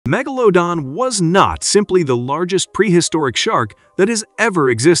Megalodon was not simply the largest prehistoric shark that has ever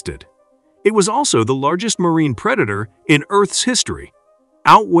existed. It was also the largest marine predator in Earth's history,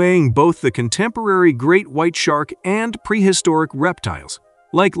 outweighing both the contemporary great white shark and prehistoric reptiles,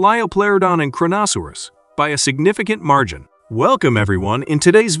 like Liopleurodon and Kronosaurus, by a significant margin. Welcome everyone. In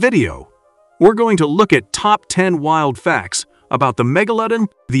today's video, we're going to look at top 10 wild facts about the Megalodon.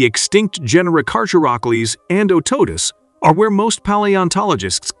 The extinct genera Carcharocles and Otodus are where most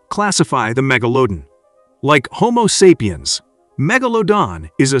palaeontologists classify the Megalodon. Like Homo sapiens, Megalodon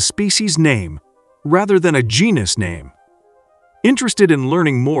is a species name rather than a genus name. Interested in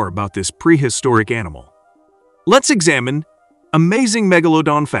learning more about this prehistoric animal? Let's examine amazing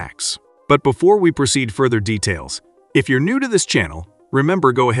Megalodon facts. But before we proceed further details, if you're new to this channel,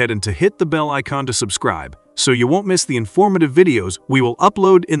 remember go ahead and to hit the bell icon to subscribe so you won't miss the informative videos we will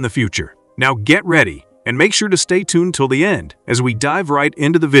upload in the future. Now get ready and make sure to stay tuned till the end as we dive right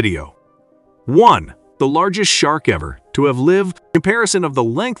into the video. 1. The largest shark ever to have lived. Comparison of the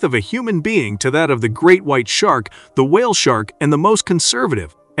length of a human being to that of the great white shark, the whale shark, and the most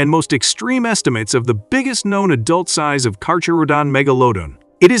conservative and most extreme estimates of the biggest known adult size of Carcharocles Megalodon.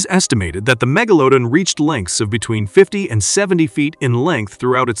 It is estimated that the Megalodon reached lengths of between 50 and 70 feet in length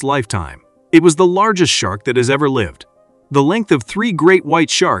throughout its lifetime. It was the largest shark that has ever lived. The length of 3 great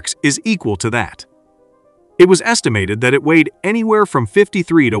white sharks is equal to that. It was estimated that it weighed anywhere from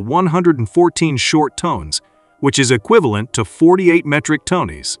 53 to 114 short tons, which is equivalent to 48 metric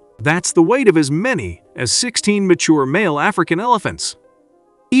tons. That's the weight of as many as 16 mature male African elephants.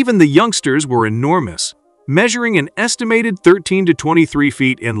 Even the youngsters were enormous, measuring an estimated 13 to 23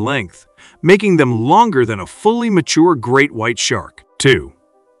 feet in length, making them longer than a fully mature great white shark. 2.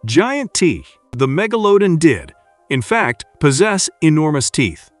 Giant teeth. The Megalodon did, in fact, possess enormous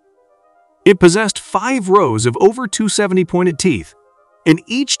teeth. It possessed 5 rows of over 270 pointed teeth, and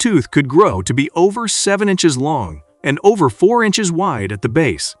each tooth could grow to be over 7 inches long and over 4 inches wide at the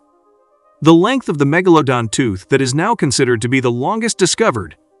base. The length of the Megalodon tooth that is now considered to be the longest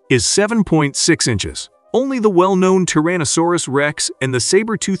discovered is 7.6 inches. Only the well-known Tyrannosaurus rex and the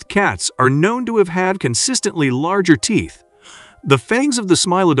saber-toothed cats are known to have had consistently larger teeth. The fangs of the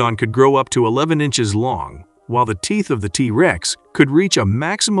Smilodon could grow up to 11 inches long, while the teeth of the T-Rex could reach a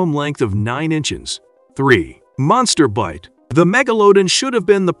maximum length of 9 inches. 3. Monster bite. The Megalodon should have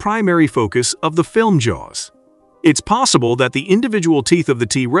been the primary focus of the film Jaws. It's possible that the individual teeth of the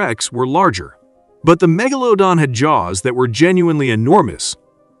T-Rex were larger, but the Megalodon had jaws that were genuinely enormous.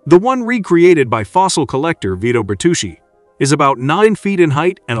 The one recreated by fossil collector Vito Bertucci is about 9 feet in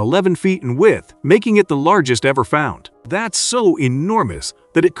height and 11 feet in width, making it the largest ever found. That's so enormous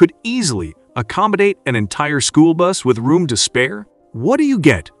that it could easily accommodate an entire school bus with room to spare. What do you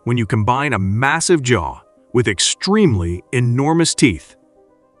get when you combine a massive jaw with extremely enormous teeth?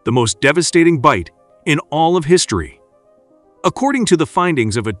 The most devastating bite in all of history. According to the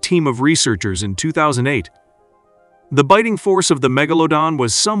findings of a team of researchers in 2008, the biting force of the Megalodon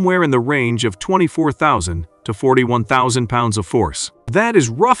was somewhere in the range of 24,000 to 41,000 pounds of force. That is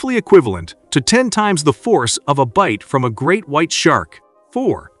roughly equivalent to 10 times the force of a bite from a great white shark.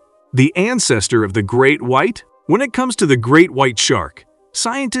 4. The ancestor of the great white? When it comes to the great white shark,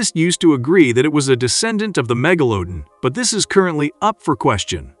 scientists used to agree that it was a descendant of the Megalodon, but this is currently up for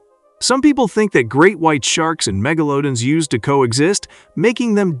question. Some people think that great white sharks and Megalodons used to coexist,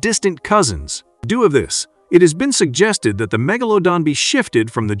 making them distant cousins. Due to this, it has been suggested that the Megalodon be shifted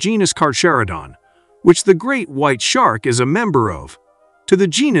from the genus Carcharodon, which the great white shark is a member of, to the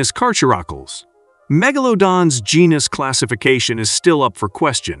genus Carcharocles. Megalodon's genus classification is still up for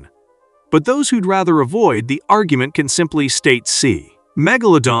question, but those who'd rather avoid the argument can simply state C.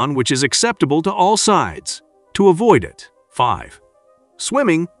 Megalodon, which is acceptable to all sides, to avoid it. 5.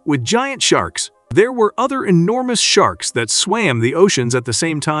 Swimming with giant sharks. There were other enormous sharks that swam the oceans at the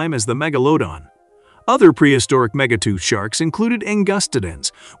same time as the Megalodon. Other prehistoric megatooth sharks included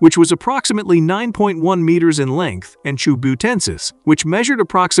Angustodons, which was approximately 9.1 meters in length, and Chubutensis, which measured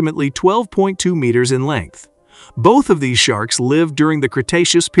approximately 12.2 meters in length. Both of these sharks lived during the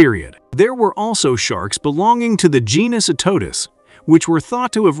Cretaceous period. There were also sharks belonging to the genus Otodus, which were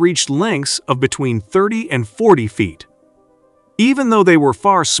thought to have reached lengths of between 30 and 40 feet. Even though they were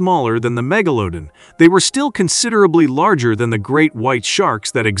far smaller than the Megalodon, they were still considerably larger than the great white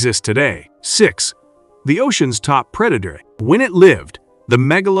sharks that exist today. 6. The ocean's top predator. When it lived, the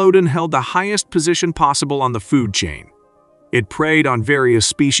Megalodon held the highest position possible on the food chain. It preyed on various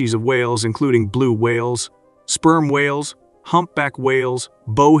species of whales including blue whales, sperm whales, humpback whales,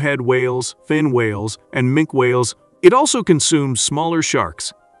 bowhead whales, fin whales, and minke whales. It also consumed smaller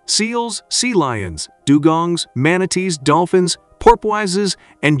sharks, seals, sea lions, dugongs, manatees, dolphins, porpoises,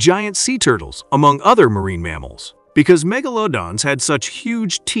 and giant sea turtles, among other marine mammals. Because megalodons had such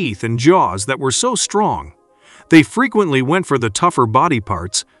huge teeth and jaws that were so strong, they frequently went for the tougher body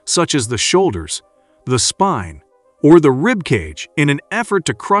parts, such as the shoulders, the spine, or the rib cage, in an effort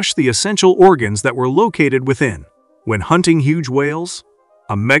to crush the essential organs that were located within. When hunting huge whales,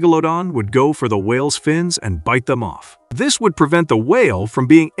 a megalodon would go for the whale's fins and bite them off. This would prevent the whale from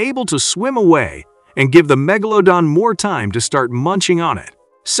being able to swim away and give the megalodon more time to start munching on it.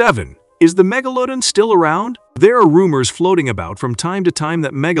 7. Is the megalodon still around? There are rumors floating about from time to time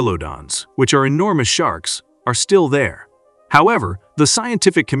that megalodons, which are enormous sharks, are still there. However, the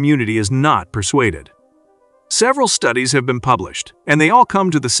scientific community is not persuaded. Several studies have been published, and they all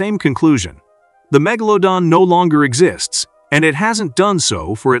come to the same conclusion. The megalodon no longer exists, and it hasn't done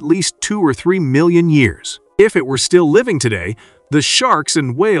so for at least 2 or 3 million years. If it were still living today, the sharks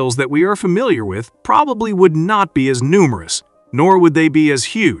and whales that we are familiar with probably would not be as numerous, nor would they be as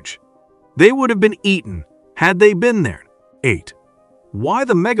huge. They would have been eaten had they been there. 8. Why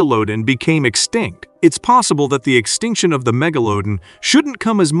the megalodon became extinct? It's possible that the extinction of the megalodon shouldn't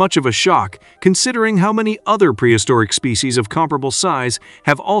come as much of a shock, considering how many other prehistoric species of comparable size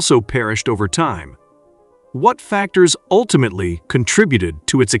have also perished over time. What factors ultimately contributed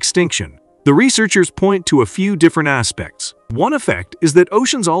to its extinction? The researchers point to a few different aspects. One effect is that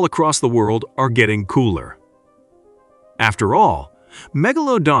oceans all across the world are getting cooler. After all,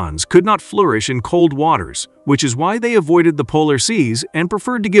 megalodons could not flourish in cold waters, which is why they avoided the polar seas and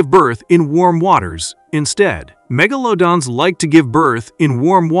preferred to give birth in warm waters instead. Megalodons like to give birth in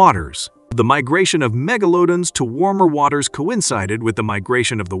warm waters. The migration of megalodons to warmer waters coincided with the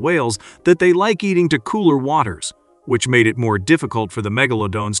migration of the whales that they like eating to cooler waters, which made it more difficult for the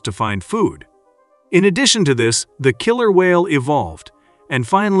megalodons to find food. In addition to this, the killer whale evolved and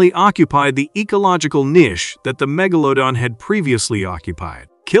finally occupied the ecological niche that the megalodon had previously occupied.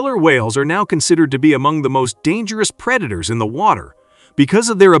 Killer whales are now considered to be among the most dangerous predators in the water because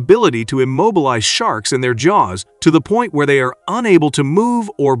of their ability to immobilize sharks in their jaws to the point where they are unable to move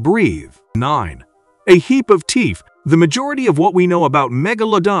or breathe. 9. A heap of teeth. The majority of what we know about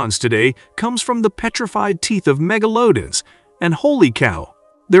megalodons today comes from the petrified teeth of megalodons, and holy cow,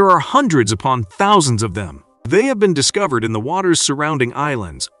 there are hundreds upon thousands of them. They have been discovered in the waters surrounding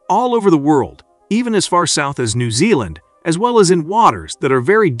islands all over the world, even as far south as New Zealand, as well as in waters that are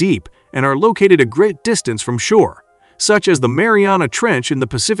very deep and are located a great distance from shore, such as the Mariana Trench in the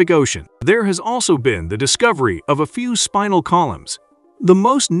Pacific Ocean. There has also been the discovery of a few spinal columns, the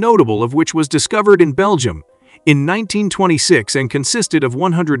most notable of which was discovered in Belgium in 1926 and consisted of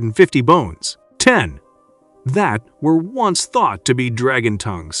 150 bones. 10. That were once thought to be dragon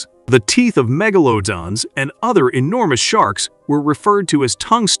tongues. The teeth of megalodons and other enormous sharks were referred to as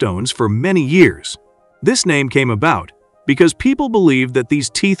tongue stones for many years. This name came about because people believed that these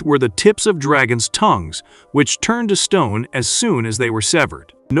teeth were the tips of dragons' tongues, which turned to stone as soon as they were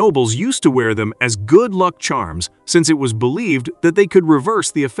severed. Nobles used to wear them as good luck charms since it was believed that they could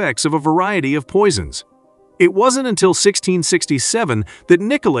reverse the effects of a variety of poisons. It wasn't until 1667 that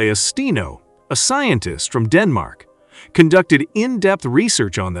Nicolaus Steno, a scientist from Denmark, conducted in-depth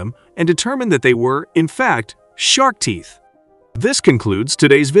research on them and determined that they were, in fact, shark teeth. This concludes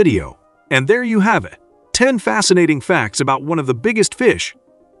today's video, and there you have it. 10 fascinating facts about one of the biggest fish,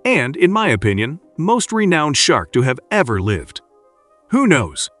 and, in my opinion, most renowned shark to have ever lived. Who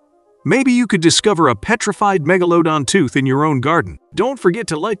knows? Maybe you could discover a petrified megalodon tooth in your own garden. Don't forget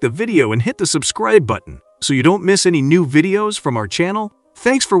to like the video and hit the subscribe button so you don't miss any new videos from our channel.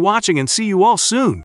 Thanks for watching and see you all soon!